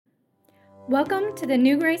Welcome to the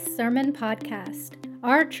New Grace Sermon Podcast.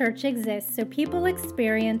 Our church exists so people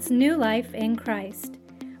experience new life in Christ.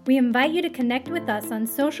 We invite you to connect with us on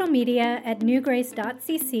social media at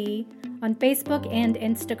newgrace.cc, on Facebook and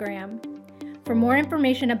Instagram. For more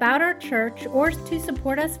information about our church or to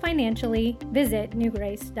support us financially, visit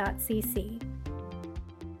newgrace.cc.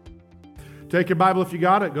 Take your Bible if you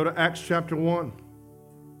got it. Go to Acts chapter 1.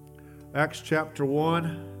 Acts chapter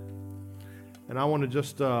 1. And I want to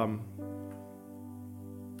just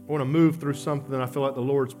move through something that I feel like the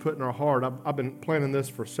Lord's put in our heart. I've been planning this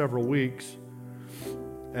for several weeks.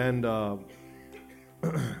 And I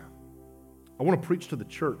want to preach to the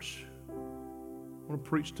church. I want to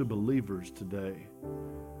preach to believers today.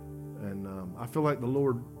 And I feel like the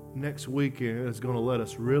Lord next weekend is going to let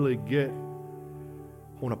us really get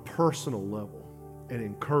on a personal level and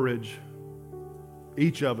encourage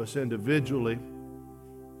each of us individually.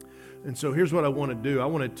 And so here's what I want to do. I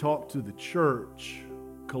want to talk to the church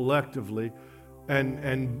collectively,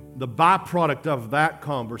 and the byproduct of that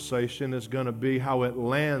conversation is going to be how it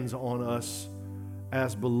lands on us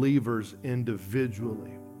as believers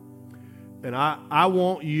individually. And I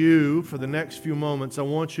want you, for the next few moments, I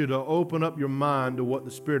want you to open up your mind to what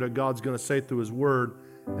the Spirit of God's going to say through His Word,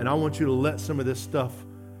 and I want you to let some of this stuff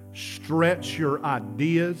stretch your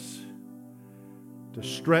ideas, to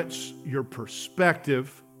stretch your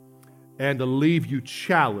perspective, and to leave you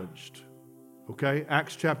challenged. Okay,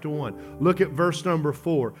 Acts chapter 1. Look at verse number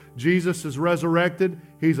 4. Jesus is resurrected.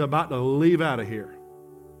 He's about to leave out of here.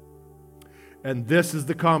 And this is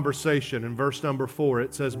the conversation in verse number 4.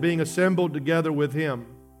 It says, being assembled together with him,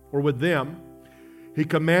 or with them, he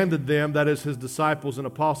commanded them, that is his disciples and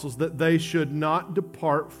apostles, that they should not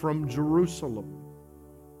depart from Jerusalem,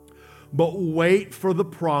 but wait for the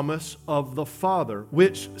promise of the Father,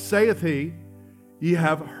 which saith he, ye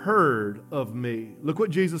have heard of me. Look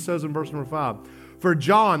what Jesus says in verse number 5. For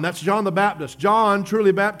John, that's John the Baptist, John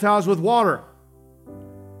truly baptized with water.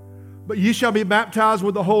 But ye shall be baptized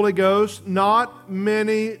with the Holy Ghost not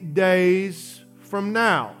many days from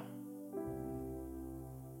now.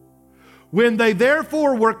 When they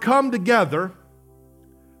therefore were come together,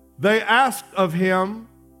 they asked of him,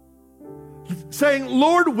 saying,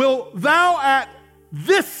 Lord, wilt thou at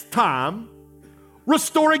this time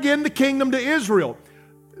restore again the kingdom to Israel?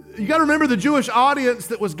 You got to remember the Jewish audience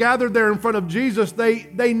that was gathered there in front of Jesus,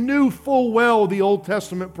 they knew full well the Old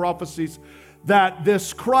Testament prophecies that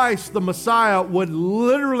this Christ, the Messiah, would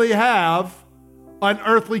literally have an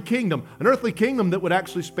earthly kingdom that would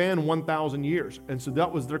actually span 1,000 years. And so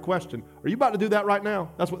that was their question. Are you about to do that right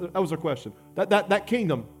now? That was their question. That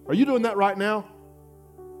kingdom, are you doing that right now?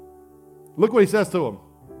 Look what he says to them.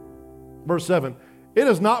 Verse 7. It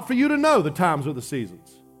is not for you to know the times or the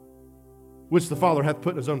seasons, which the Father hath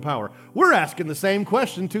put in his own power. We're asking the same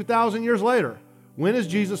question 2,000 years later. When is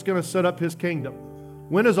Jesus going to set up his kingdom?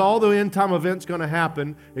 When is all the end time events going to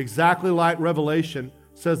happen exactly like Revelation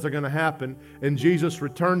says they're going to happen, and Jesus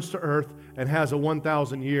returns to earth and has a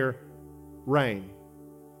 1,000-year reign?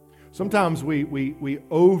 Sometimes we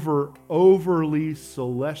overly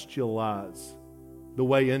celestialize the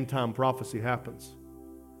way end time prophecy happens.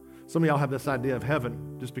 Some of y'all have this idea of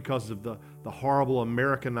heaven just because of the horrible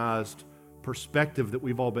Americanized perspective that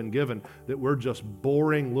we've all been given, that we're just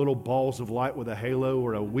boring little balls of light with a halo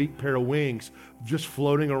or a weak pair of wings just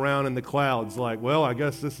floating around in the clouds like, well, I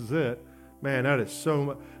guess this is it. Man, that is so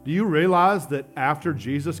much. Do you realize that after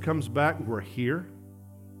Jesus comes back, we're here?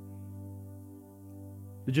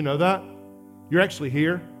 Did you know that? You're actually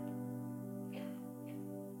here.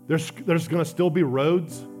 There's going to still be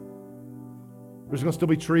roads. There's going to still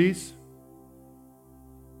be trees.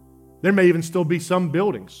 There may even still be some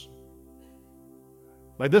buildings.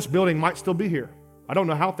 Like this building might still be here. I don't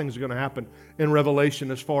know how things are going to happen in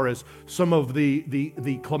Revelation as far as some of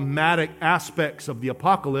the climatic aspects of the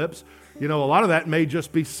apocalypse. You know, a lot of that may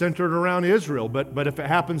just be centered around Israel. But if it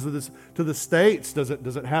happens to the States, does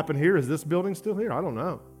it happen here? Is this building still here? I don't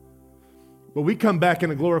know. But we come back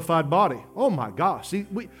in a glorified body. Oh my gosh. See,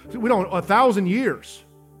 we don't, 1,000 years.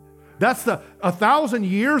 That's 1,000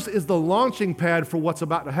 years is the launching pad for what's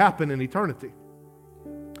about to happen in eternity.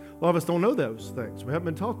 A lot of us don't know those things. We haven't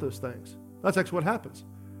been taught those things. That's actually what happens.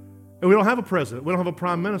 And we don't have a president. We don't have a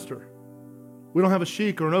prime minister. We don't have a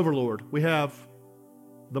sheik or an overlord. We have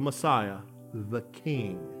the Messiah, the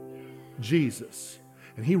King, Jesus.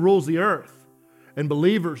 And he rules the earth. And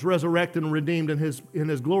believers resurrected and redeemed in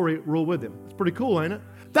his glory rule with him. It's pretty cool, ain't it?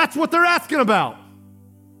 That's what they're asking about.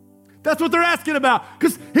 That's what they're asking about.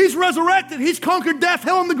 Because he's resurrected. He's conquered death,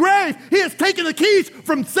 hell, and the grave. He has taken the keys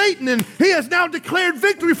from Satan, and he has now declared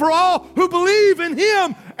victory for all who believe in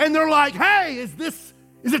him. And they're like, hey, is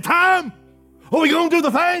it time? Oh, we going to do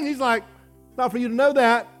the thing? He's like, it's not for you to know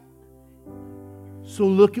that. So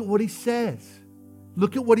look at what he says.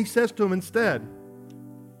 Look at what he says to him instead.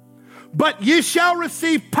 But ye shall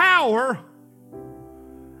receive power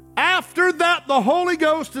after that the Holy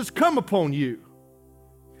Ghost has come upon you.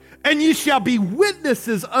 And ye shall be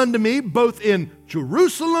witnesses unto me both in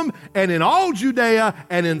Jerusalem and in all Judea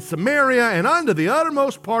and in Samaria and unto the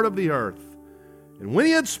uttermost part of the earth. And when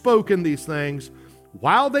he had spoken these things,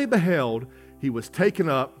 while they beheld, he was taken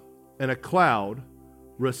up, and a cloud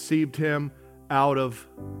received him out of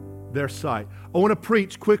their sight. I want to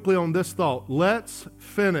preach quickly on this thought. Let's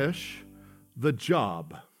finish the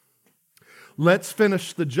job. Let's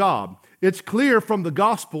finish the job. It's clear from the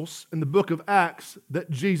Gospels in the book of Acts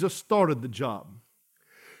that Jesus started the job.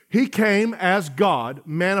 He came as God,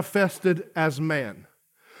 manifested as man,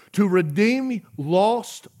 to redeem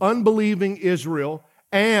lost, unbelieving Israel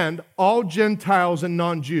and all Gentiles and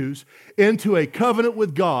non-Jews into a covenant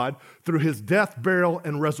with God through his death, burial,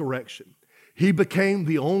 and resurrection. He became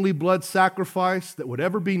the only blood sacrifice that would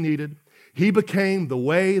ever be needed. He became the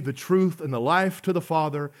way, the truth, and the life to the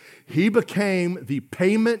Father. He became the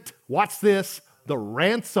payment, watch this, the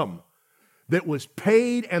ransom that was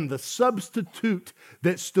paid and the substitute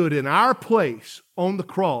that stood in our place on the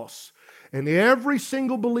cross. And every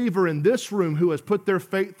single believer in this room who has put their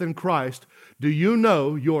faith in Christ, do you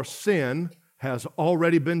know your sin has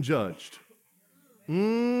already been judged?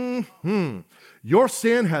 Your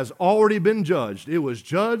sin has already been judged. It was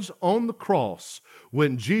judged on the cross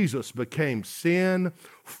when Jesus became sin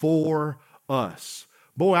for us.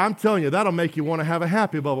 Boy, I'm telling you, that'll make you want to have a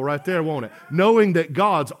happy bubble right there, won't it? Knowing that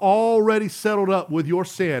God's already settled up with your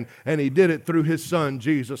sin, and he did it through his son,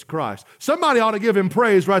 Jesus Christ. Somebody ought to give him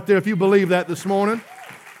praise right there if you believe that this morning.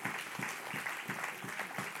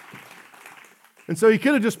 And so he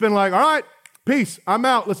could have just been like, all right, peace, I'm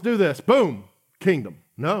out, let's do this. Boom, kingdom.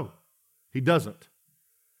 No, he doesn't.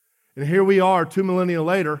 And here we are 2 millennia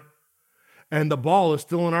later, and the ball is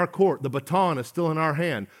still in our court. The baton is still in our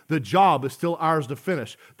hand. The job is still ours to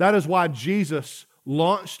finish. That is why Jesus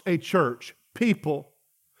launched a church, people,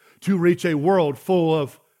 to reach a world full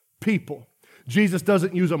of people. Jesus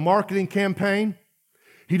doesn't use a marketing campaign.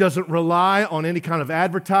 He doesn't rely on any kind of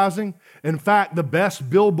advertising. In fact, the best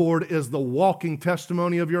billboard is the walking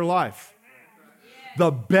testimony of your life.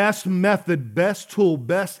 The best method, best tool,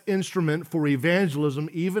 best instrument for evangelism,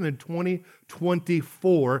 even in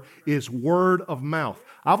 2024, is word of mouth.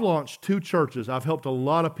 I've launched 2 churches. I've helped a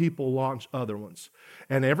lot of people launch other ones.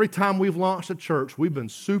 And every time we've launched a church, we've been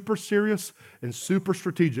super serious and super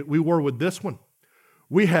strategic. We were with this one.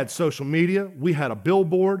 We had social media, we had a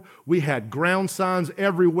billboard, we had ground signs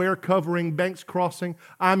everywhere covering Banks Crossing.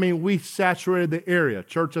 I mean, we saturated the area.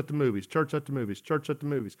 Church at the movies, church at the movies, church at the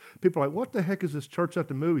movies. People are like, what the heck is this church at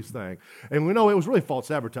the movies thing? And we know it was really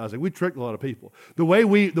false advertising. We tricked a lot of people. The way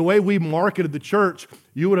we marketed the church,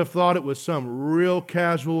 you would have thought it was some real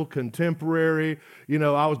casual, contemporary,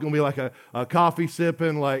 I was going to be like a coffee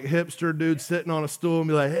sipping, like hipster dude sitting on a stool and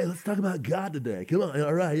be like, hey, let's talk about God today. Come on,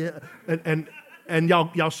 all right, yeah. And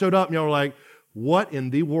y'all showed up and y'all were like, what in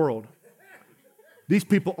the world? These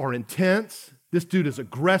people are intense. This dude is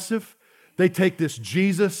aggressive. They take this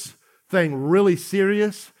Jesus thing really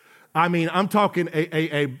serious. I mean, I'm talking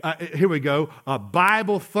here we go, a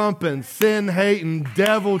Bible-thumping, sin-hating,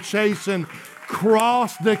 devil-chasing,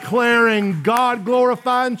 cross-declaring,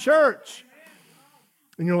 God-glorifying church.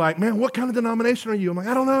 And you're like, man, what kind of denomination are you? I'm like,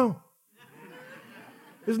 I don't know.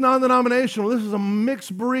 It's non-denominational. This is a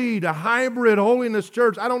mixed breed, a hybrid holiness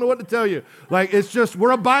church. I don't know what to tell you. It's just,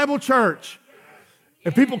 we're a Bible church.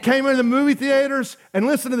 And people came into the movie theaters, and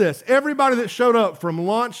listen to this. Everybody that showed up from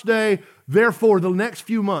launch day, therefore, the next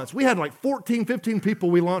few months, we had like 14, 15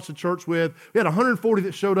 people we launched the church with. We had 140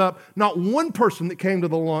 that showed up. Not one person that came to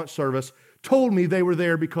the launch service told me they were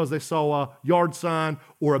there because they saw a yard sign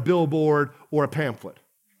or a billboard or a pamphlet.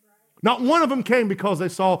 Not one of them came because they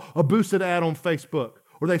saw a boosted ad on Facebook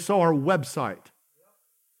or they saw our website.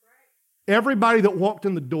 Everybody that walked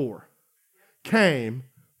in the door came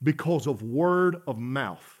because of word of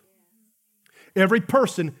mouth. Every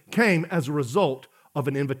person came as a result of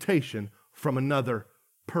an invitation from another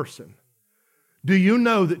person. Do you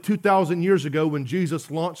know that 2,000 years ago when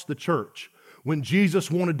Jesus launched the church, when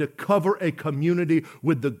Jesus wanted to cover a community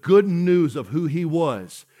with the good news of who he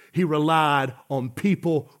was, he relied on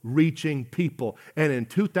people reaching people. And in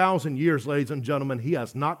 2,000 years, ladies and gentlemen, he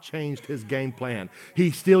has not changed his game plan.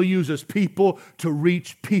 He still uses people to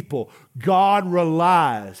reach people. God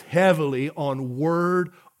relies heavily on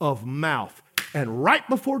word of mouth. And right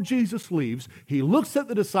before Jesus leaves, he looks at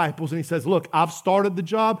the disciples and he says, look, I've started the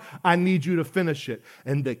job. I need you to finish it.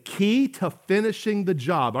 And the key to finishing the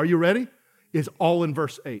job, are you ready? Is all in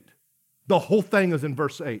verse 8. The whole thing is in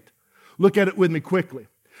verse 8. Look at it with me quickly.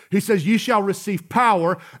 He says, you shall receive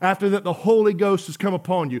power after that the Holy Ghost has come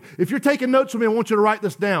upon you. If you're taking notes with me, I want you to write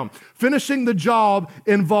this down. Finishing the job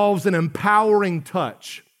involves an empowering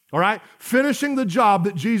touch. All right? Finishing the job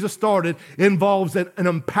that Jesus started involves an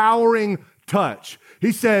empowering touch.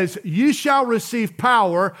 He says, you shall receive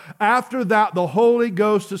power after that the Holy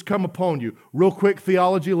Ghost has come upon you. Real quick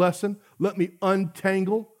theology lesson. Let me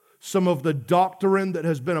untangle some of the doctrine that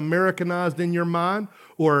has been Americanized in your mind,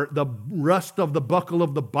 or the rest of the buckle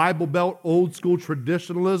of the Bible Belt, old school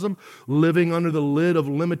traditionalism, living under the lid of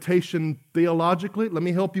limitation theologically. Let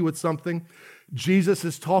me help you with something. Jesus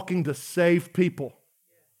is talking to save people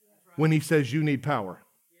when he says you need power.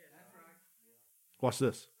 Watch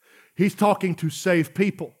this. He's talking to save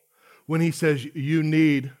people when he says you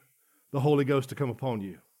need the Holy Ghost to come upon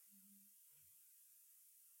you.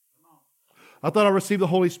 I thought I received the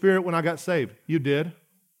Holy Spirit when I got saved. You did.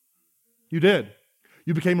 You did.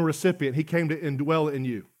 You became a recipient. He came to indwell in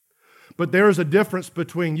you. But there is a difference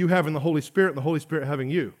between you having the Holy Spirit and the Holy Spirit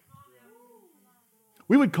having you.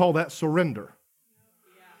 We would call that surrender.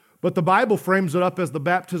 But the Bible frames it up as the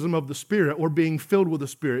baptism of the Spirit, or being filled with the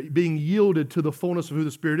Spirit, being yielded to the fullness of who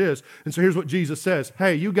the Spirit is. And so here's what Jesus says.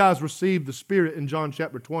 Hey, you guys received the Spirit in John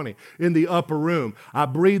chapter 20 in the upper room. I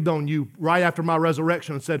breathed on you right after my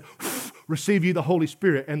resurrection and said, receive ye the Holy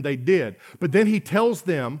Spirit. And they did. But then he tells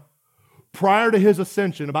them, prior to his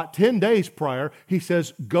ascension, about 10 days prior, he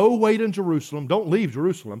says, go wait in Jerusalem. Don't leave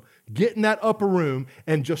Jerusalem. Get in that upper room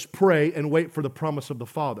and just pray and wait for the promise of the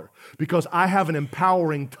Father. Because I have an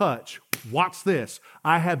empowering touch. Watch this.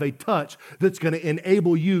 I have a touch that's going to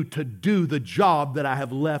enable you to do the job that I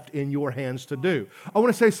have left in your hands to do. I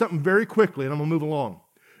want to say something very quickly, and I'm going to move along.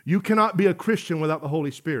 You cannot be a Christian without the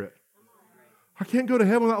Holy Spirit. I can't go to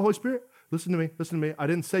heaven without the Holy Spirit. Listen to me. Listen to me. I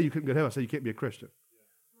didn't say you couldn't go to heaven. I said you can't be a Christian.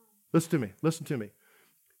 Listen to me. Listen to me.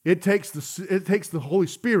 It takes the Holy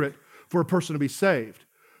Spirit for a person to be saved.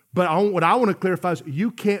 But what I want to clarify is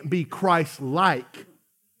you can't be Christ-like.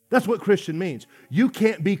 That's what Christian means. You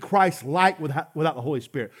can't be Christ-like without the Holy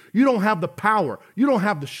Spirit. You don't have the power. You don't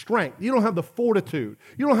have the strength. You don't have the fortitude.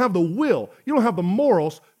 You don't have the will. You don't have the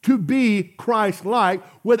morals to be Christ-like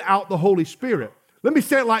without the Holy Spirit. Let me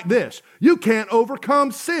say it like this. You can't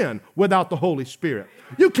overcome sin without the Holy Spirit.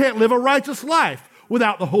 You can't live a righteous life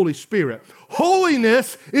without the Holy Spirit.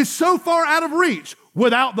 Holiness is so far out of reach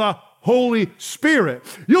without the Holy Spirit.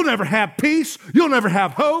 You'll never have peace. You'll never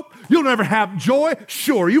have hope. You'll never have joy.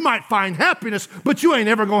 Sure, you might find happiness, but you ain't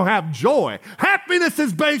ever going to have joy. Happiness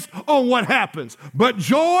is based on what happens. But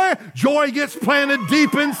joy gets planted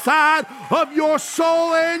deep inside of your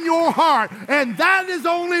soul and your heart. And that is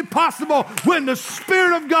only possible when the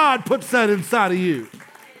Spirit of God puts that inside of you.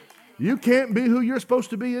 You can't be who you're supposed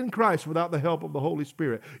to be in Christ without the help of the Holy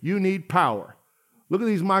Spirit. You need power. Look at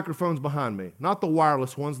these microphones behind me. Not the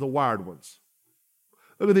wireless ones, the wired ones.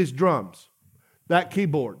 Look at these drums. That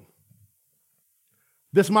keyboard.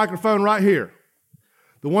 This microphone right here.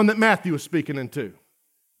 The one that Matthew was speaking into.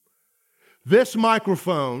 This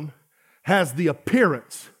microphone has the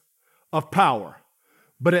appearance of power,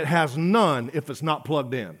 but it has none if it's not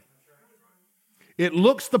plugged in. It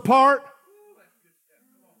looks the part.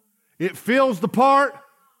 It feels the part.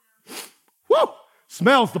 Woo!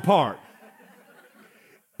 Smells the part.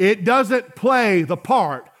 It doesn't play the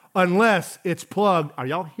part unless it's plugged. Are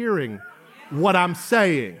y'all hearing what I'm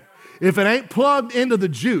saying? If it ain't plugged into the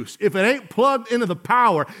juice, if it ain't plugged into the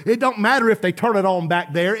power, it don't matter if they turn it on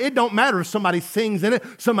back there. It don't matter if somebody sings in it,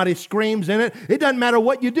 somebody screams in it. It doesn't matter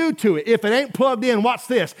what you do to it. If it ain't plugged in, watch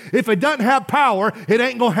this. If it doesn't have power, it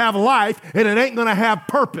ain't going to have life, and it ain't going to have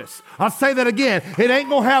purpose. I'll say that again. It ain't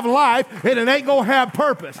going to have life, and it ain't going to have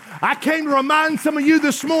purpose. I came to remind some of you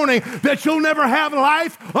this morning that you'll never have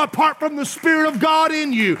life apart from the Spirit of God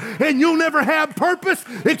in you, and you'll never have purpose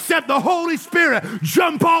except the Holy Spirit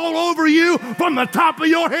jump all over you from the top of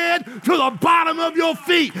your head to the bottom of your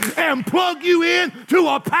feet and plug you in to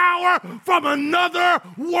a power from another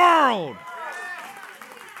world.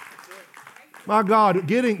 My God,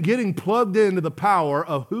 getting plugged into the power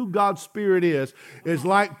of who God's Spirit is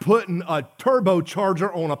like putting a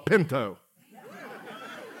turbocharger on a Pinto.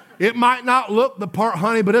 It might not look the part,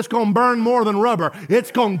 honey, but it's going to burn more than rubber.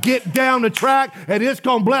 It's going to get down the track, and it's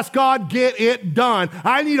going to, bless God, get it done.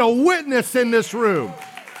 I need a witness in this room.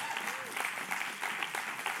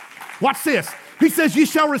 Watch this. He says, ye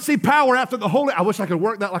shall receive power after the Holy... I wish I could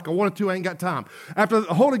work that like I wanted to. I ain't got time. After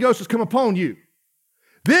the Holy Ghost has come upon you.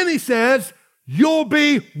 Then he says, You'll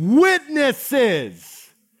be witnesses.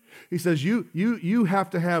 He says you have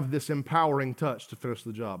to have this empowering touch to finish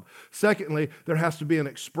the job. Secondly, there has to be an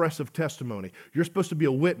expressive testimony. You're supposed to be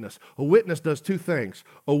a witness. A witness does two things.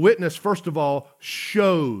 A witness, first of all,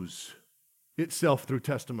 shows itself through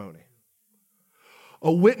testimony.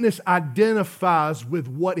 A witness identifies with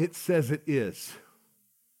what it says it is.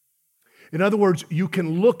 In other words, you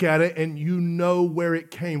can look at it and you know where it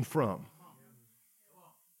came from.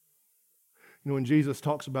 You know, when Jesus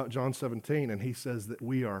talks about John 17 and he says that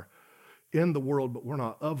we are in the world, but we're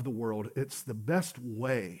not of the world, it's the best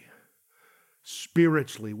way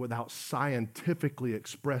spiritually without scientifically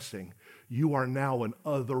expressing you are now an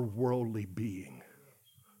otherworldly being.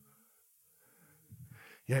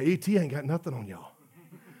 Yeah, E.T. ain't got nothing on y'all.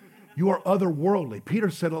 You are otherworldly.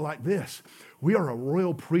 Peter said it like this: we are a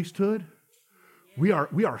royal priesthood. We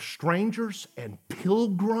are strangers and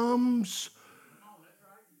pilgrims.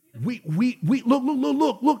 We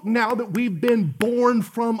look, now that we've been born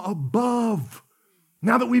from above,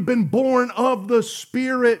 now that we've been born of the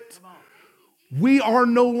Spirit, we are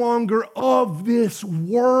no longer of this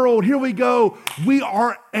world. Here we go. We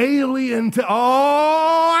are alien to,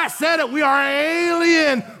 I said it, we are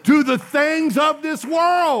alien to the things of this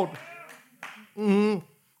world. Mm-hmm.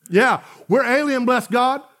 Yeah, we're alien, bless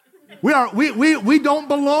God. We don't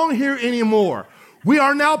belong here anymore. We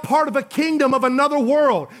are now part of a kingdom of another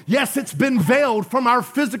world. Yes, it's been veiled from our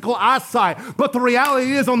physical eyesight, but the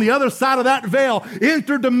reality is on the other side of that veil,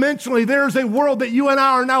 interdimensionally, there's a world that you and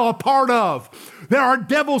I are now a part of. There are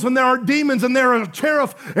devils and there are demons and there are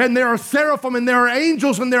cherubim and there are seraphim and there are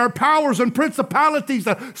angels and there are powers and principalities,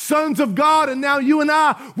 sons of God. And now you and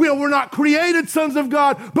I, we're not created sons of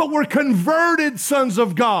God, but we're converted sons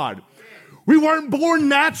of God. We weren't born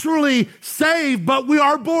naturally saved, but we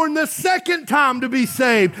are born the second time to be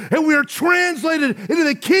saved. And we are translated into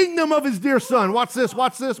the kingdom of his dear son. Watch this,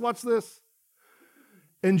 watch this, watch this.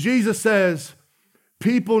 And Jesus says,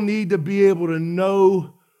 people need to be able to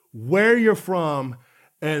know where you're from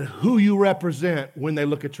and who you represent when they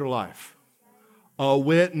look at your life. A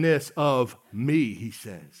witness of me, he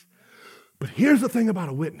says. But here's the thing about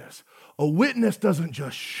a witness. A witness doesn't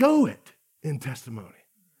just show it in testimony.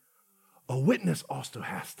 A witness also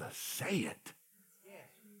has to say it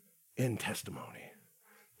in testimony.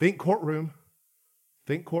 Think courtroom.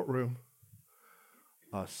 Think courtroom.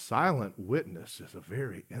 A silent witness is a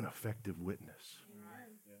very ineffective witness.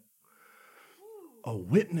 A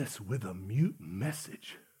witness with a mute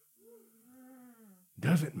message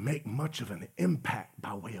doesn't make much of an impact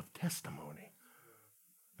by way of testimony.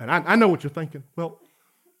 And I know what you're thinking. Well,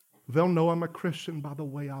 they'll know I'm a Christian by the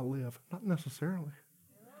way I live. Not necessarily.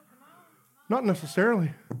 Not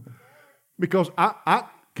necessarily. Because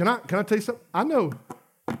can I tell you something?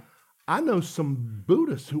 I know some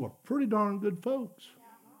Buddhists who are pretty darn good folks.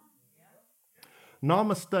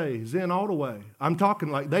 Namaste, Zen all the way. I'm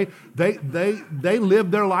talking like they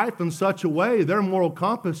live their life in such a way, their moral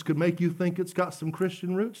compass could make you think it's got some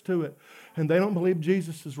Christian roots to it. And they don't believe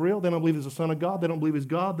Jesus is real. They don't believe he's the Son of God. They don't believe he's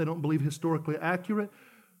God. They don't believe historically accurate.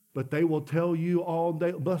 But they will tell you all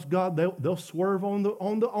day, bless God, they'll swerve on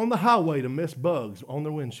the highway to miss bugs on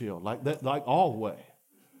their windshield, like that, like all the way.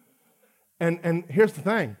 And here's the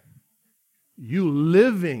thing. You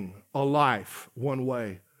living a life one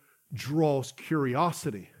way draws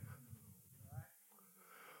curiosity.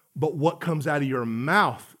 But what comes out of your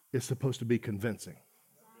mouth is supposed to be convincing.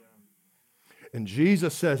 And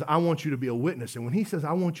Jesus says, I want you to be a witness. And when he says,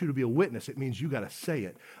 I want you to be a witness, it means you got to say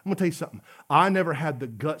it. I'm going to tell you something. I never had the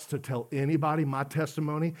guts to tell anybody my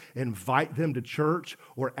testimony, invite them to church,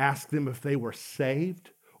 or ask them if they were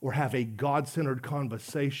saved, or have a God-centered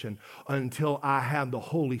conversation until I had the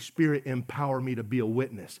Holy Spirit empower me to be a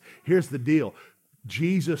witness. Here's the deal.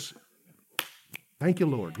 Jesus, thank you,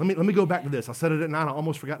 Lord. Let me go back to this. I said it at 9. I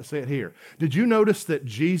almost forgot to say it here. Did you notice that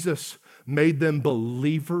Jesus made them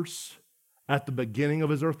believers at the beginning of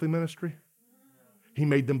his earthly ministry? He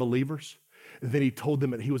made them believers. And then he told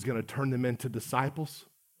them that he was going to turn them into disciples.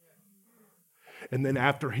 And then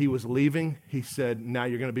after he was leaving, he said, now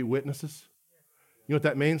you're going to be witnesses. You know what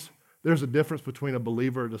that means? There's a difference between a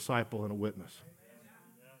believer, a disciple, and a witness.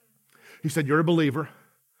 He said, you're a believer.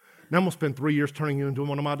 Now I'm going to spend 3 years turning you into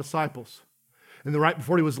one of my disciples. And then right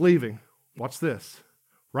before he was leaving, watch this.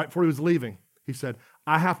 Right before he was leaving, he said,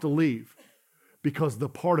 I have to leave because the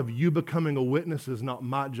part of you becoming a witness is not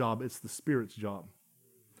my job, it's the Spirit's job.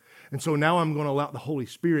 And so now I'm going to allow the Holy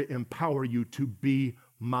Spirit empower you to be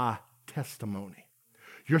my testimony.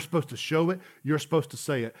 You're supposed to show it. You're supposed to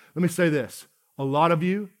say it. Let me say this. A lot of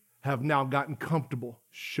you have now gotten comfortable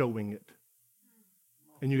showing it.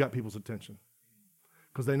 And you got people's attention.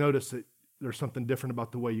 Because they notice that there's something different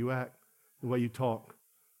about the way you act, the way you talk,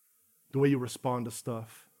 the way you respond to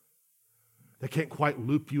stuff. They can't quite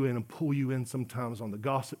loop you in and pull you in sometimes on the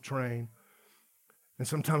gossip train. And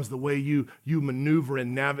sometimes the way you maneuver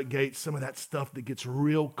and navigate some of that stuff that gets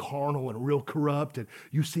real carnal and real corrupt, and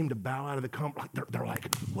you seem to bow out of the they're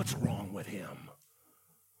like, what's wrong with him?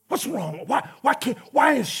 What's wrong?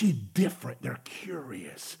 Why is she different? They're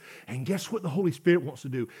curious. And guess what the Holy Spirit wants to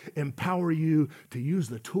do? Empower you to use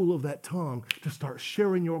the tool of that tongue to start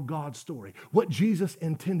sharing your God story. What Jesus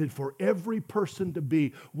intended for every person to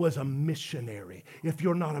be was a missionary. If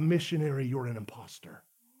you're not a missionary, you're an imposter.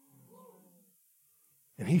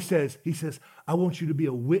 And he says, I want you to be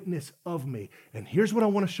a witness of me. And here's what I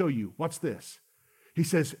want to show you. Watch this. He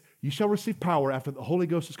says, you shall receive power after the Holy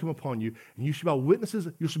Ghost has come upon you, and you shall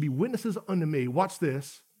be witnesses unto me. Watch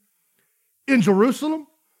this. In Jerusalem,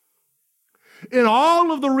 in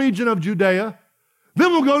all of the region of Judea,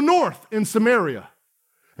 then we'll go north in Samaria.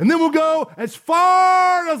 And then we'll go as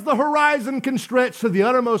far as the horizon can stretch to the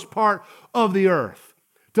uttermost part of the earth.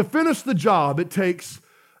 To finish the job, it takes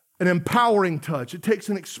an empowering touch. It takes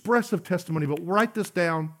an expressive testimony. But write this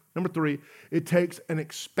down. Number 3, it takes an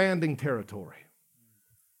expanding territory.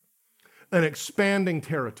 An expanding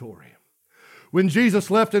territory. When Jesus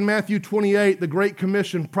left in Matthew 28, the Great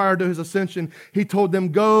Commission prior to his ascension, he told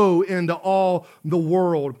them, go into all the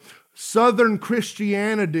world. Southern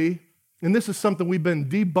Christianity, and this is something we've been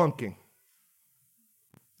debunking.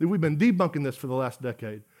 We've been debunking this for the last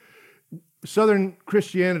decade. Southern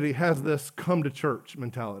Christianity has this come to church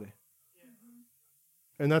mentality.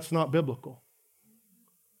 And that's not biblical.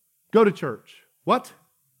 Go to church. What?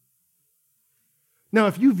 Now,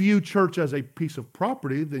 if you view church as a piece of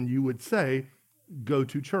property, then you would say, go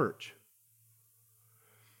to church.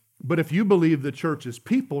 But if you believe the church is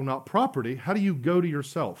people, not property, how do you go to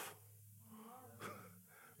yourself?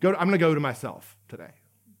 I'm going to go to myself today.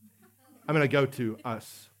 I'm going to go to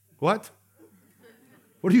us. What?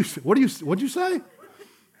 What'd you say?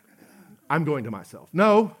 I'm going to myself.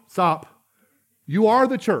 No, stop. You are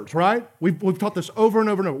the church, right? We've taught this over and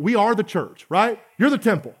over and over. We are the church, right? You're the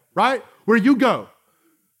temple, right? Where you go.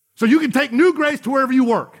 So you can take New Grace to wherever you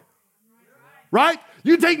work, right?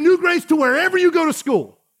 You take New Grace to wherever you go to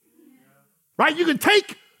school, right? You can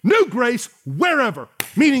take New Grace wherever,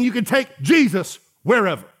 meaning you can take Jesus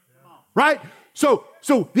wherever, right? So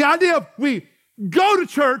the idea of we go to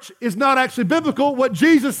church is not actually biblical. What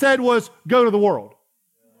Jesus said was go to the world.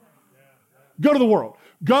 Go to the world.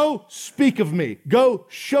 Go speak of me. Go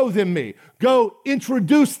show them me. Go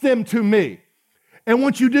introduce them to me. And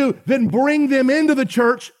once you do, then bring them into the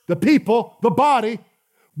church, the people, the body,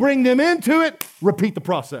 bring them into it, repeat the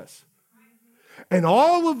process. And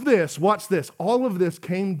all of this, watch this, all of this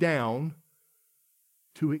came down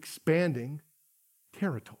to expanding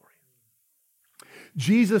territory.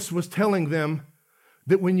 Jesus was telling them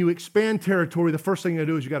that when you expand territory, the first thing you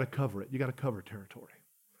do is you got to cover it. You got to cover territory.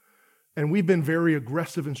 And we've been very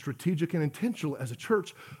aggressive and strategic and intentional as a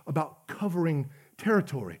church about covering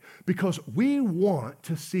territory because we want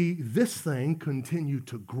to see this thing continue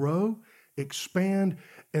to grow, expand,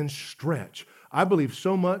 and stretch. I believe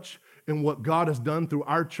so much in what God has done through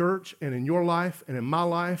our church and in your life and in my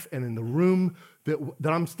life and in the room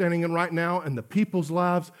that I'm standing in right now and the people's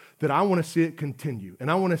lives that I want to see it continue.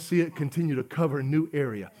 And I want to see it continue to cover a new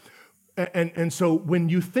area. And so when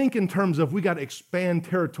you think in terms of we got to expand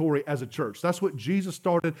territory as a church, that's what Jesus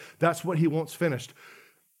started. That's what he wants finished.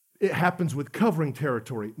 It happens with covering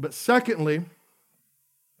territory. But secondly,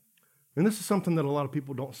 and this is something that a lot of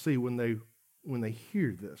people don't see when they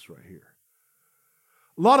hear this right here.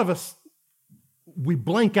 A lot of us, we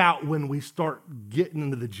blank out when we start getting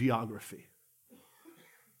into the geography.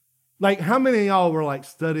 Like, how many of y'all were like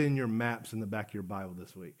studying your maps in the back of your Bible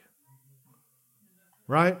this week?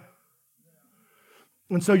 Right?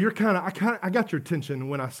 And so I got your attention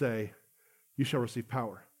when I say, you shall receive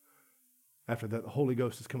power. After that, the Holy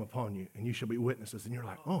Ghost has come upon you, and you shall be witnesses. And you're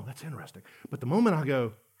like, oh, that's interesting. But the moment I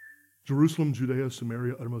go, Jerusalem, Judea,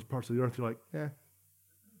 Samaria, uttermost parts of the earth, you're like,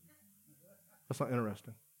 that's not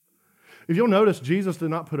interesting. If you'll notice, Jesus did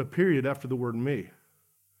not put a period after the word me.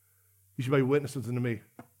 You should be witnesses unto me,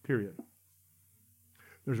 period.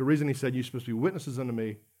 There's a reason he said you're supposed to be witnesses unto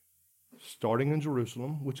me, starting in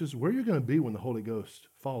Jerusalem, which is where you're going to be when the Holy Ghost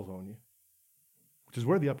falls on you, which is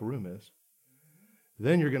where the upper room is.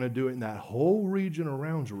 Then you're going to do it in that whole region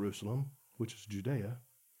around Jerusalem, which is Judea.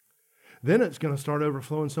 Then it's going to start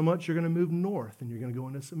overflowing so much you're going to move north and you're going to go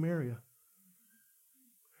into Samaria.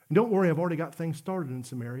 And don't worry, I've already got things started in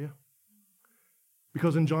Samaria.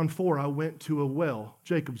 Because in John 4, I went to a well,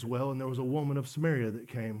 Jacob's well, and there was a woman of Samaria that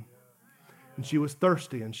came. And she was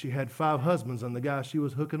thirsty, and she had 5 husbands, and the guy she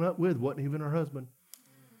was hooking up with wasn't even her husband.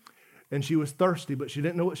 And she was thirsty, but she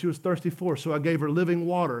didn't know what she was thirsty for, so I gave her living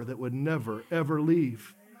water that would never, ever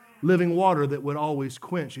leave. Living water that would always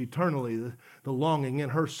quench eternally the longing in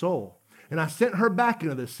her soul. And I sent her back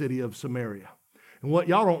into the city of Samaria. And what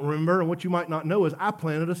y'all don't remember and what you might not know is I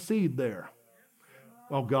planted a seed there.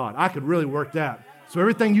 Oh, God, I could really work that. So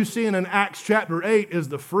everything you see in Acts chapter 8 is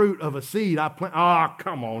the fruit of a seed I plant. Oh,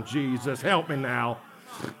 come on, Jesus, help me now.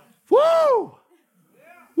 Woo!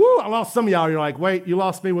 Woo! I lost some of y'all. You're like, wait, you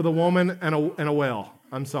lost me with a woman and a well.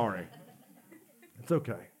 I'm sorry. It's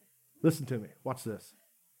okay. Listen to me. Watch this.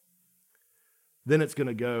 Then it's going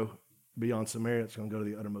to go beyond Samaria. It's going to go to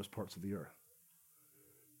the uttermost parts of the earth.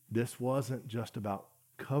 This wasn't just about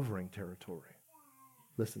covering territory.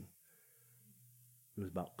 Listen. It was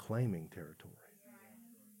about claiming territory.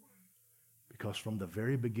 Because from the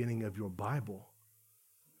very beginning of your Bible,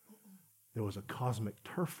 there was a cosmic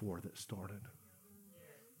turf war that started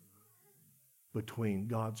between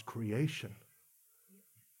God's creation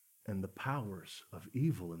and the powers of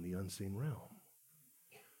evil in the unseen realm.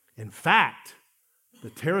 In fact,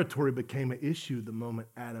 the territory became an issue the moment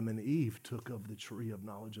Adam and Eve took of the tree of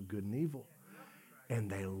knowledge of good and evil, and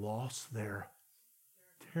they lost their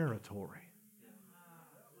territory.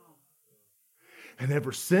 And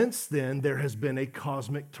ever since then, there has been a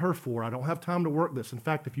cosmic turf war. I don't have time to work this. In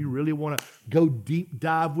fact, if you really want to go deep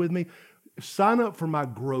dive with me, sign up for my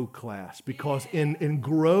Grow class, because in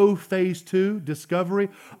Grow Phase 2, Discovery,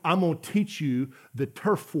 I'm going to teach you the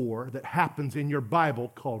turf war that happens in your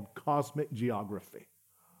Bible called cosmic geography.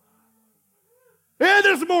 Yeah,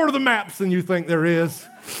 there's more to the maps than you think there is.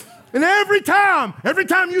 And every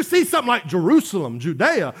time you see something like Jerusalem,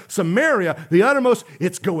 Judea, Samaria, the uttermost,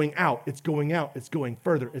 it's going out, it's going out, it's going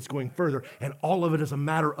further, it's going further. And all of it is a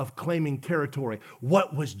matter of claiming territory.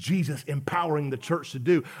 What was Jesus empowering the church to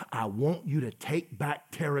do? I want you to take back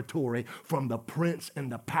territory from the prince and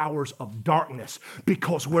the powers of darkness.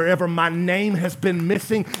 Because wherever my name has been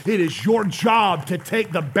missing, it is your job to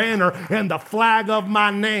take the banner and the flag of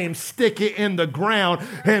my name, stick it in the ground,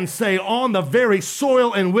 and say, on the very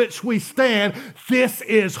soil in which we stand, this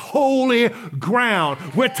is holy ground.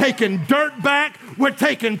 We're taking dirt back. We're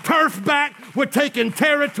taking turf back. We're taking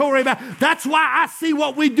territory back. That's why I see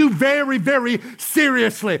what we do very, very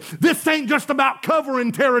seriously. This ain't just about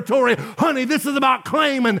covering territory. Honey, this is about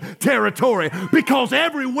claiming territory. Because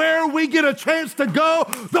everywhere we get a chance to go,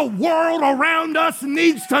 the world around us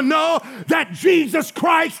needs to know that Jesus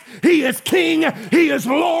Christ, He is King, He is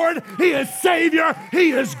Lord, He is Savior,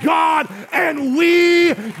 He is God, and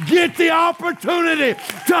we get the opportunity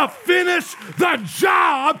to finish the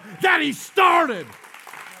job that He started.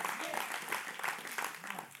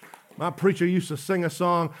 My preacher used to sing a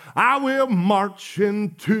song, I will march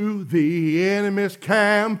into the enemy's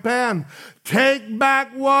camp and take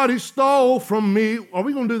back what he stole from me. Are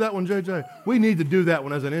we going to do that one, JJ? We need to do that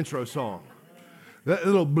one as an intro song. That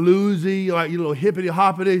little bluesy, like you little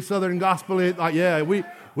hippity-hoppity southern gospel, like, yeah, we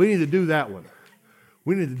need to do that one.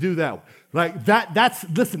 We need to do that one. Like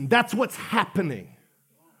that's what's happening.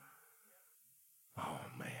 Oh,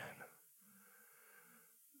 man.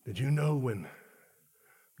 Did you know when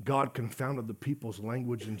God confounded the people's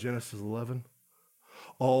language in Genesis 11?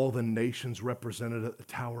 All the nations represented at the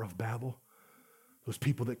Tower of Babel. Those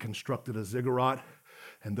people that constructed a ziggurat,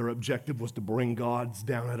 and their objective was to bring gods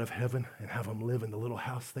down out of heaven and have them live in the little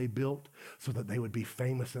house they built so that they would be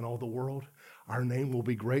famous in all the world. Our name will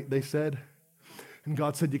be great, they said. And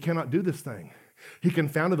God said, you cannot do this thing. He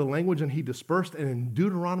confounded the language and He dispersed. And in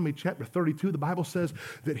Deuteronomy chapter 32, the Bible says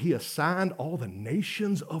that He assigned all the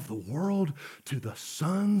nations of the world to the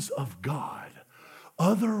sons of God.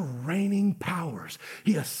 Other reigning powers.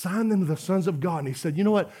 He assigned them to the sons of God. And He said, you know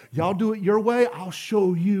what? Y'all do it your way. I'll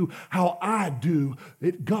show you how I do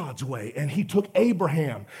it God's way. And He took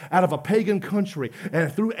Abraham out of a pagan country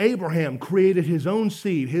and through Abraham created his own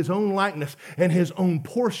seed, his own likeness, and his own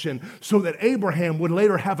portion so that Abraham would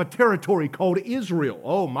later have a territory called Israel.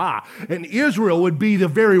 Oh my. And Israel would be the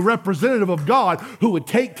very representative of God who would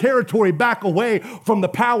take territory back away from the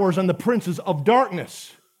powers and the princes of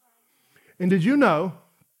darkness. And did you know,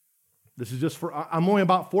 this is just I'm only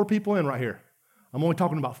about 4 people in right here. I'm only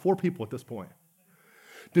talking about 4 people at this point.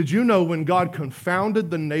 Did you know when God confounded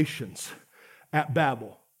the nations at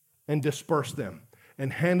Babel and dispersed them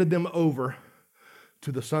and handed them over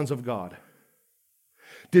to the sons of God?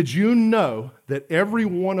 Did you know that every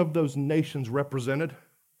one of those nations represented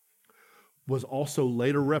was also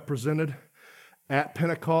later represented at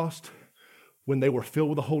Pentecost when they were filled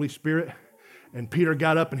with the Holy Spirit? And Peter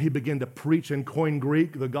got up and he began to preach in Koine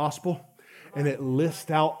Greek, the gospel. and it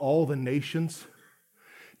lists out all the nations.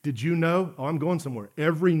 Did you know? Oh, I'm going somewhere.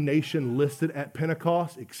 Every nation listed at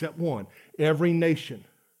Pentecost except one. Every nation,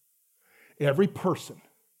 every person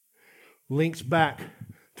links back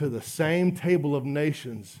to the same table of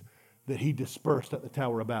nations that he dispersed at the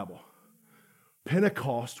Tower of Babel.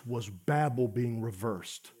 Pentecost was Babel being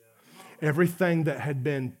reversed. Everything that had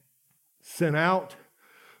been sent out,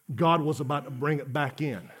 God was about to bring it back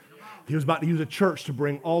in. He was about to use a church to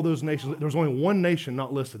bring all those nations. There's only one nation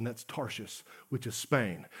not listed, and that's Tarshish, which is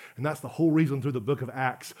Spain. And that's the whole reason through the book of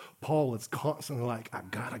Acts, Paul is constantly like, I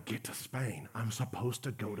got to get to Spain. I'm supposed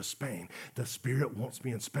to go to Spain. The Spirit wants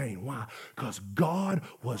me in Spain. Why? Because God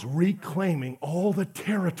was reclaiming all the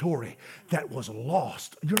territory that was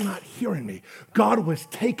lost. You're not hearing me. God was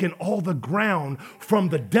taking all the ground from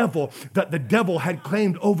the devil that the devil had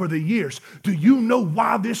claimed over the years. Do you know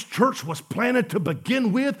why this church was planted to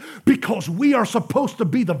begin with? Because we are supposed to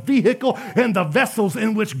be the vehicle and the vessels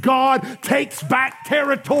in which God takes back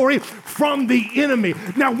territory from the enemy.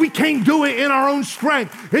 Now, we can't do it in our own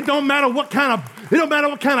strength. It don't matter what kind of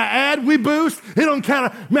ad we boost. It don't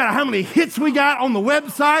matter how many hits we got on the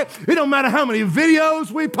website. It don't matter how many videos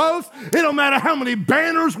we post. It don't matter how many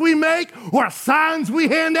banners we make or signs we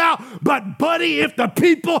hand out. But, buddy, if the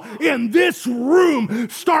people in this room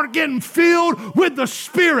start getting filled with the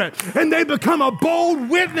Spirit and they become a bold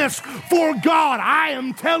witness for God, I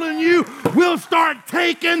am telling you, we'll start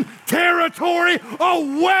taking territory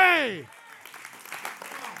away.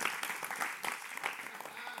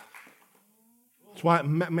 That's why,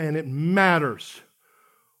 man, it matters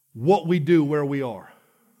what we do where we are.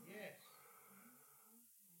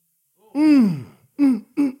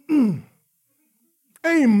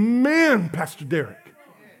 Amen, Pastor Derek.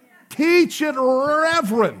 Teach it,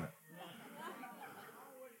 Reverend.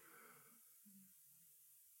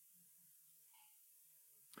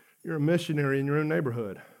 You're a missionary in your own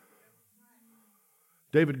neighborhood.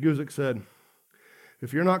 David Guzik said,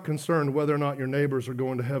 if you're not concerned whether or not your neighbors are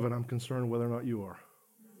going to heaven, I'm concerned whether or not you are.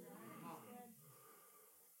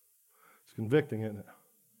 It's convicting, isn't it?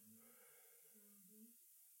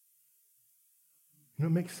 You know,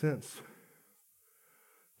 it makes sense.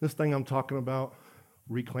 This thing I'm talking about,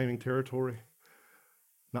 reclaiming territory,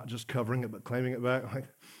 not just covering it, but claiming it back.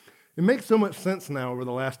 It makes so much sense now over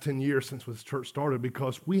the last 10 years since this church started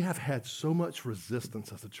because we have had so much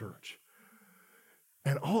resistance as a church.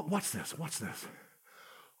 And watch this.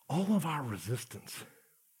 All of our resistance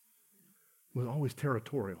was always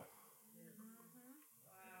territorial.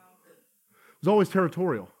 It was always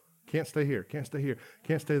territorial. Can't stay here, can't stay here,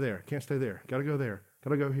 can't stay there, can't stay there, gotta go there,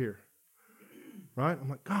 gotta go here. Right? I'm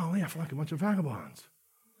like, golly, I feel like a bunch of vagabonds.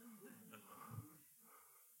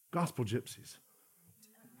 Gospel gypsies.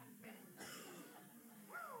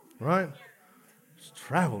 Right? Just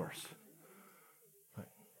travelers. Like,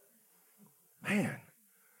 man,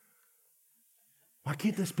 why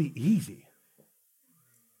can't this be easy?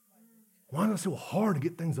 Why is it so hard to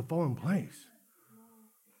get things to fall in place?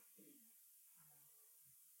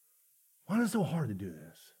 Why is it so hard to do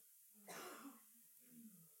this?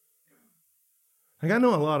 Like I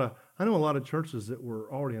know a lot of churches that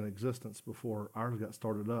were already in existence before ours got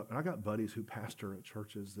started up. And I got buddies who pastor at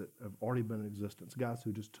churches that have already been in existence, guys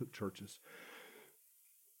who just took churches.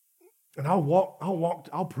 And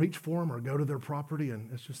I'll preach for them or go to their property,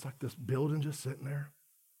 and it's just like this building just sitting there.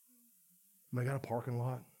 And they got a parking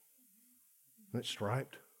lot, and it's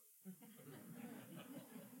striped.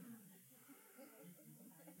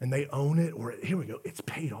 And they own it, or here we go, it's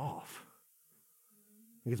paid off.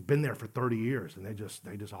 It's been there for 30 years, and they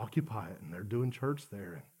just occupy it, and they're doing church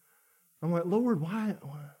there. And I'm like, Lord, why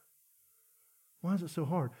is it so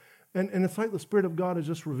hard? And it's like the Spirit of God has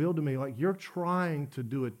just revealed to me, like you're trying to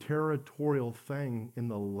do a territorial thing in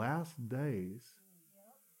the last days.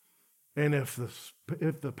 And if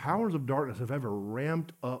the powers of darkness have ever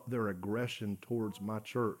ramped up their aggression towards my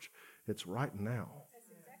church, it's right now.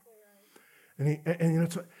 And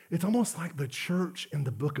it's almost like the church in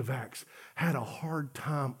the book of Acts had a hard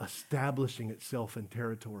time establishing itself in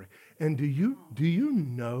territory. And do you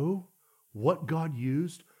know what God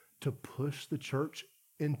used to push the church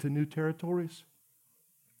into new territories?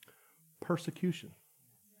 Persecution.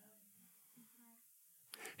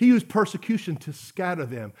 He used persecution to scatter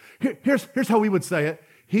them. Here's how we would say it.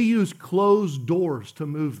 He used closed doors to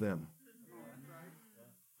move them.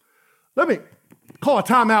 Let me call a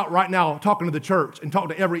timeout right now, talking to the church and talking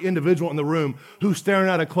to every individual in the room who's staring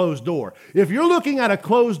at a closed door. If you're looking at a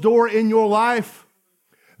closed door in your life,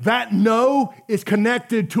 that no is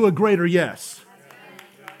connected to a greater yes.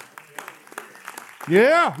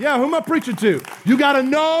 Yeah, who am I preaching to? You got to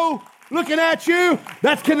know looking at you,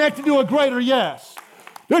 that's connected to a greater yes.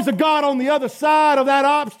 There's a God on the other side of that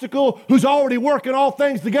obstacle who's already working all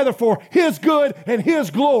things together for His good and His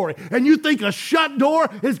glory. And you think a shut door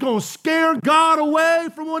is going to scare God away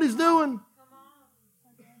from what He's doing?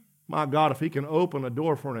 My God, if He can open a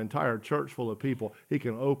door for an entire church full of people, He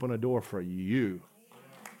can open a door for you.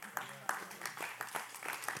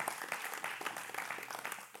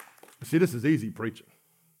 See, this is easy preaching.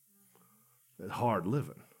 It's hard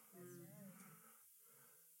living.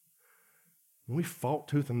 We fought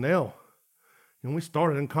tooth and nail. We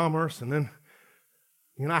started in commerce, and then,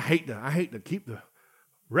 I hate to keep the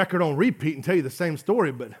record on repeat and tell you the same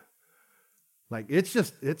story, but it's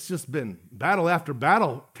just been battle after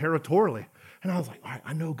battle territorially. And I was like, all right,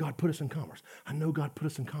 I know God put us in commerce. I know God put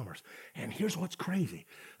us in commerce. And here's what's crazy.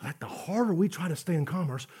 The harder we try to stay in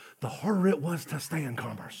commerce, the harder it was to stay in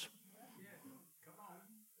commerce.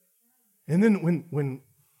 And then when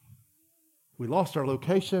we lost our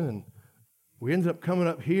location and we ended up coming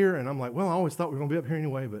up here, and I'm like, well, I always thought we were going to be up here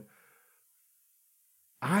anyway, but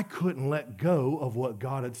I couldn't let go of what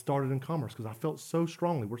God had started in commerce because I felt so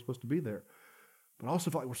strongly we're supposed to be there. But I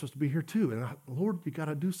also felt like we're supposed to be here too. And Lord, you got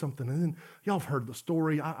to do something. And then y'all have heard the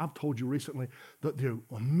story. I've told you recently the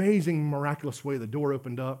amazing, miraculous way the door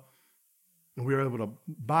opened up. And we were able to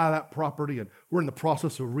buy that property, and we're in the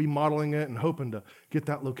process of remodeling it and hoping to get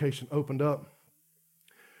that location opened up.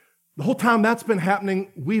 The whole time that's been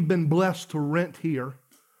happening, we've been blessed to rent here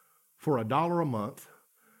for $1 a month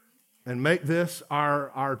and make this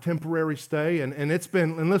our temporary stay. And it's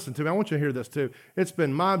been, and listen to me, I want you to hear this too. It's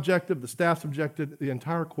been my objective, the staff's objective, the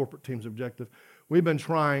entire corporate team's objective. We've been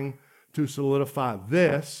trying to solidify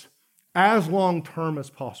this as long-term as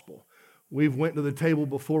possible. We've went to the table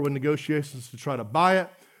before with negotiations to try to buy it,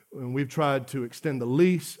 and we've tried to extend the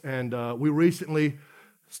lease, and we recently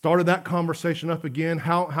started that conversation up again.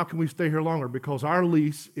 How can we stay here longer? Because our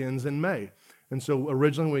lease ends in May. And so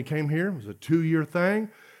originally when we came here, it was a 2-year thing,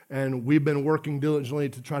 and we've been working diligently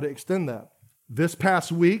to try to extend that. This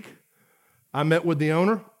past week, I met with the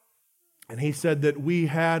owner, and he said that we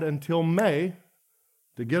had until May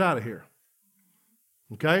to get out of here.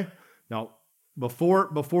 Okay? Now,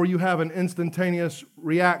 before you have an instantaneous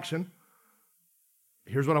reaction,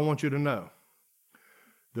 here's what I want you to know.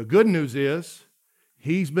 The good news is,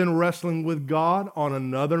 he's been wrestling with God on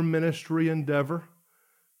another ministry endeavor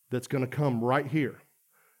that's going to come right here.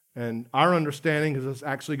 And our understanding is it's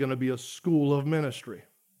actually going to be a school of ministry.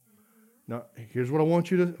 Now, here's what I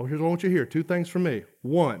want you to hear. 2 things from me.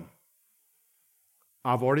 1,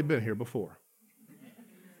 I've already been here before.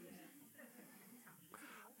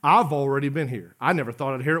 I've already been here. I never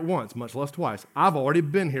thought I'd hear it once, much less twice. I've already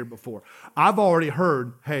been here before. I've already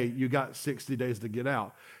heard, hey, you got 60 days to get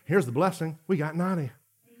out. Here's the blessing. We got 90.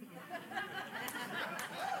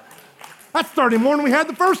 That's 30 more than we had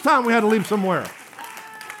the first time we had to leave somewhere.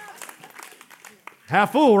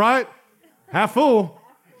 Half full, right? Half full.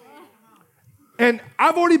 And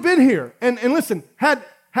I've already been here. And listen, had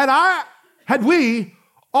we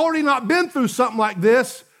already not been through something like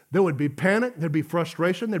this, there would be panic, there'd be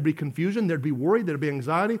frustration, there'd be confusion, there'd be worry, there'd be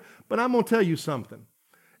anxiety. But I'm going to tell you something.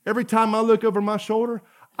 Every time I look over my shoulder,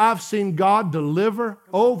 I've seen God deliver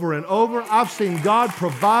over and over. I've seen God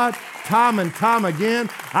provide time and time again.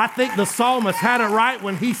 I think the psalmist had it right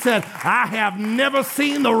when he said, I have never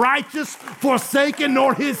seen the righteous forsaken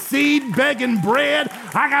nor his seed begging bread.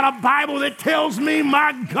 I got a Bible that tells me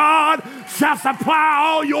my God shall supply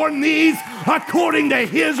all your needs according to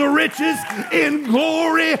his riches in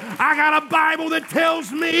glory. I got a Bible that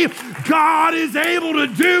tells me God is able to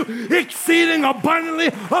do exceeding abundantly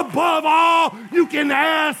above all you can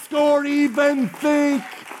ask or even think.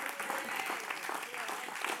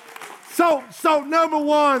 So number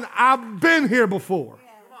 1, I've been here before.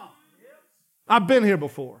 I've been here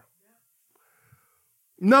before.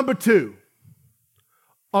 Number 2,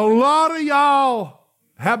 a lot of y'all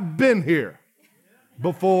have been here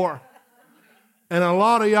before, and a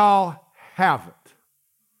lot of y'all haven't.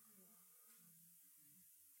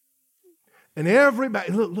 And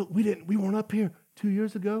everybody, look, we weren't up here 2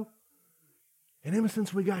 years ago. And ever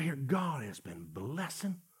since we got here, God has been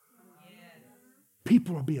blessing.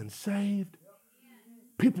 People are being saved.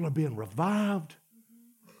 People are being revived.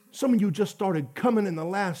 Some of you just started coming in the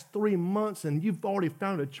last 3 months, and you've already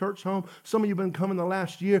found a church home. Some of you have been coming the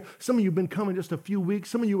last year. Some of you have been coming just a few weeks.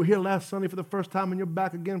 Some of you were here last Sunday for the first time, and you're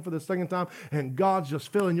back again for the second time, and God's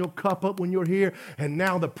just filling your cup up when you're here, and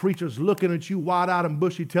now the preacher's looking at you wide-eyed and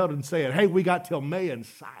bushy-tailed and saying, hey, we got till May and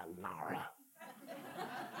sayonara.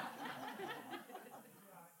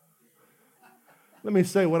 Let me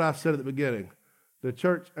say what I said at the beginning. The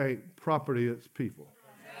church ain't property, it's people.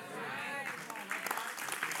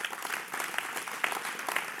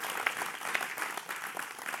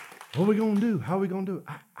 What are we going to do? How are we going to do it?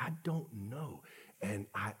 I don't know. And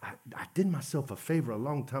I did myself a favor a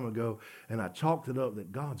long time ago, and I chalked it up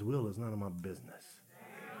that God's will is none of my business.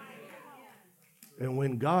 And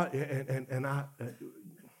when God, and I,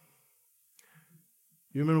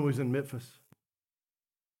 you remember when we was in Memphis?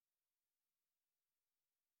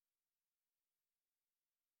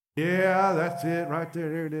 Yeah, that's it right there.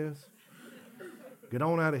 There it is. Get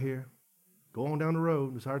on out of here. Go on down the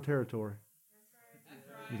road. It's our territory.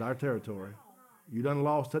 It's our territory. You done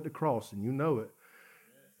lost at the cross, and you know it.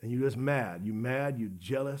 And you're just mad. You mad, you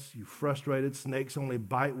jealous, you frustrated. Snakes only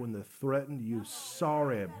bite when they're threatened. You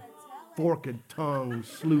sorry, forked tongue,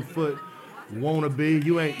 slew foot, wannabe.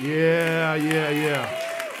 You ain't, yeah.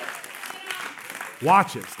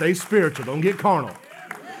 Watch it. Stay spiritual. Don't get carnal.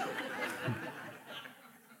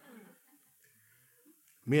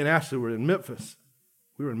 Me and Ashley were in Memphis.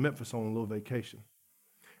 We were in Memphis on a little vacation.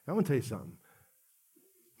 I'm going to tell you something.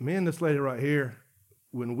 Me and this lady right here,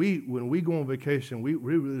 when we go on vacation, we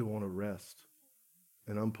really want to rest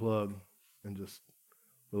and unplug and just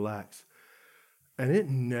relax. And it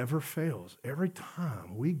never fails. Every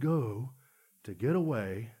time we go to get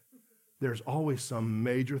away, there's always some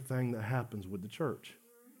major thing that happens with the church.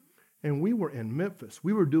 And we were in Memphis.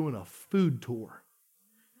 We were doing a food tour.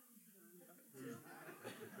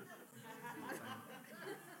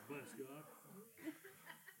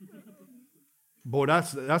 Boy,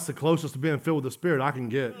 that's the closest to being filled with the Spirit I can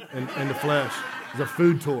get in the flesh. It's a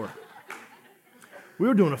food tour. We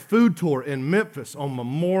were doing a food tour in Memphis on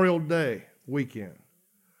Memorial Day weekend.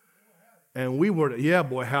 And we were, yeah,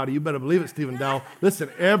 boy, howdy, you better believe it, Stephen Dow. Listen,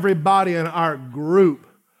 everybody in our group,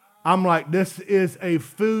 I'm like, this is a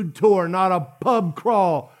food tour, not a pub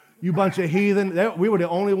crawl, you bunch of heathen. We were the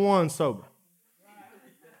only ones sober.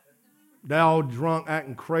 They all drunk,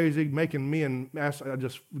 acting crazy, making me and Ashley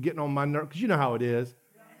just getting on my nerves. Because you know how it is.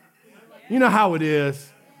 You know how it is.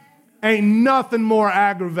 Ain't nothing more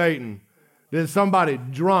aggravating than somebody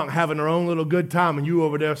drunk having their own little good time and you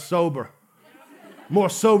over there sober. More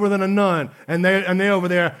sober than a nun. And they over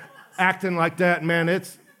there acting like that, man.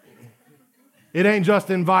 It ain't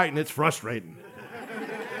just inviting, it's frustrating.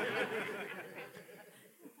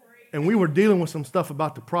 And we were dealing with some stuff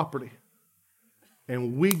about the property.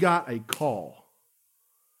 And we got a call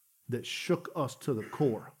that shook us to the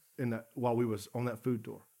core while we was on that food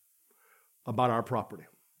tour about our property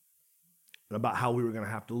and about how we were going to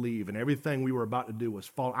have to leave, and everything we were about to do was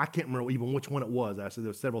fall. I can't remember even which one it was. Actually,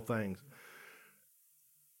 there were several things,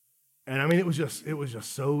 and I mean it was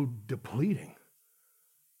just so depleting.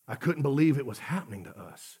 I couldn't believe it was happening to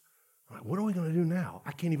us. I'm like, what are we going to do now?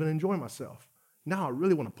 I can't even enjoy myself. Now I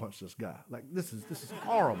really want to punch this guy. Like this is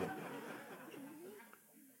horrible.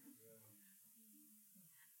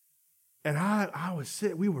 And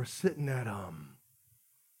we were sitting at,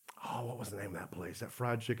 what was the name of that place? That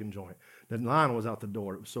fried chicken joint. The line was out the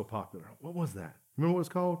door. It was so popular. What was that? Remember what it was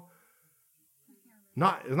called?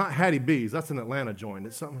 It's not Hattie B's. That's an Atlanta joint.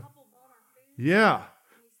 It's something. Yeah.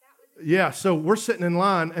 Yeah, so we're sitting in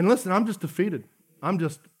line. And listen, I'm just defeated. I'm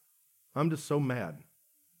just so mad.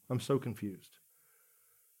 I'm so confused.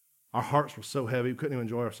 Our hearts were so heavy. We couldn't even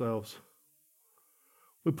enjoy ourselves.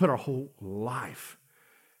 We put our whole life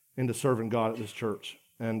into serving God at this church.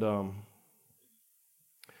 And there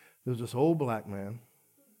was this old black man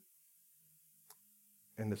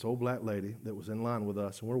and this old black lady that was in line with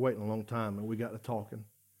us, and we're waiting a long time, and we got to talking.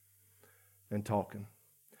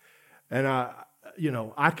 And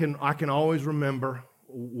I can always remember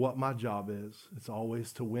what my job is. It's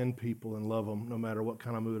always to win people and love them no matter what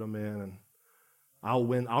kind of mood I'm in. And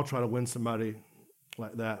I'll try to win somebody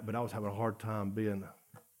like that, but I was having a hard time being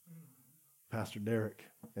Pastor Derek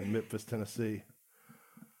in Memphis, Tennessee.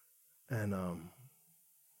 And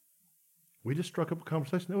we just struck up a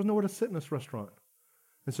conversation. There was nowhere to sit in this restaurant.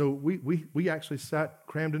 And so we actually sat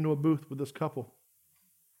crammed into a booth with this couple.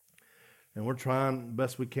 And we're trying the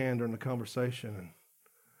best we can during the conversation.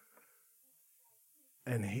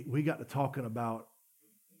 And we got to talking about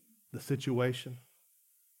the situation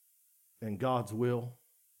and God's will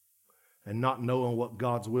and not knowing what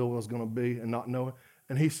God's will was going to be and not knowing.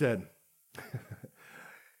 And he said,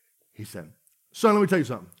 son, let me tell you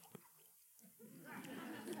something.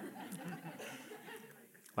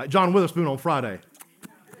 Like John Witherspoon on Friday.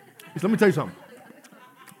 He said, let me tell you something.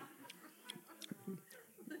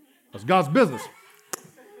 That's God's business,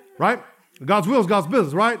 right? God's will is God's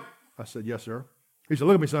business, right? I said, yes, sir. He said,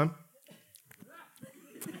 look at me, son.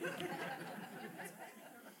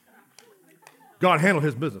 God handled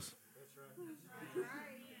his business.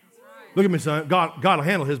 Look at me, son. God will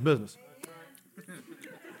handle his business.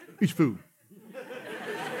 Eat food.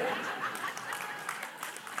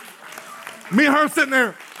 Me and her sitting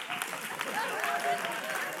there.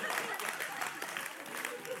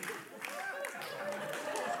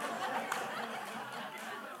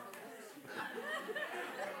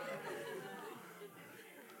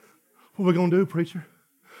 What are we going to do, preacher?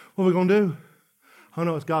 What are we going to do? Oh,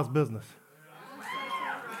 no, it's God's business.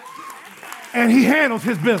 And he handles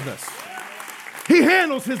his business. He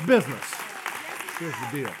handles his business. Here's the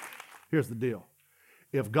deal. Here's the deal.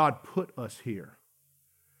 If God put us here,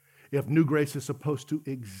 if New Grace is supposed to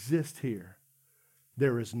exist here,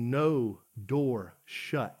 there is no door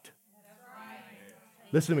shut.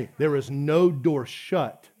 Listen to me. There is no door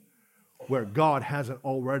shut where God hasn't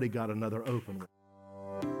already got another open one.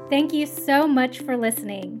 Thank you so much for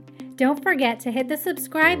listening. Don't forget to hit the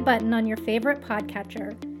subscribe button on your favorite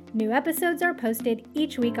podcatcher. New episodes are posted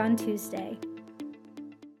each week on Tuesday.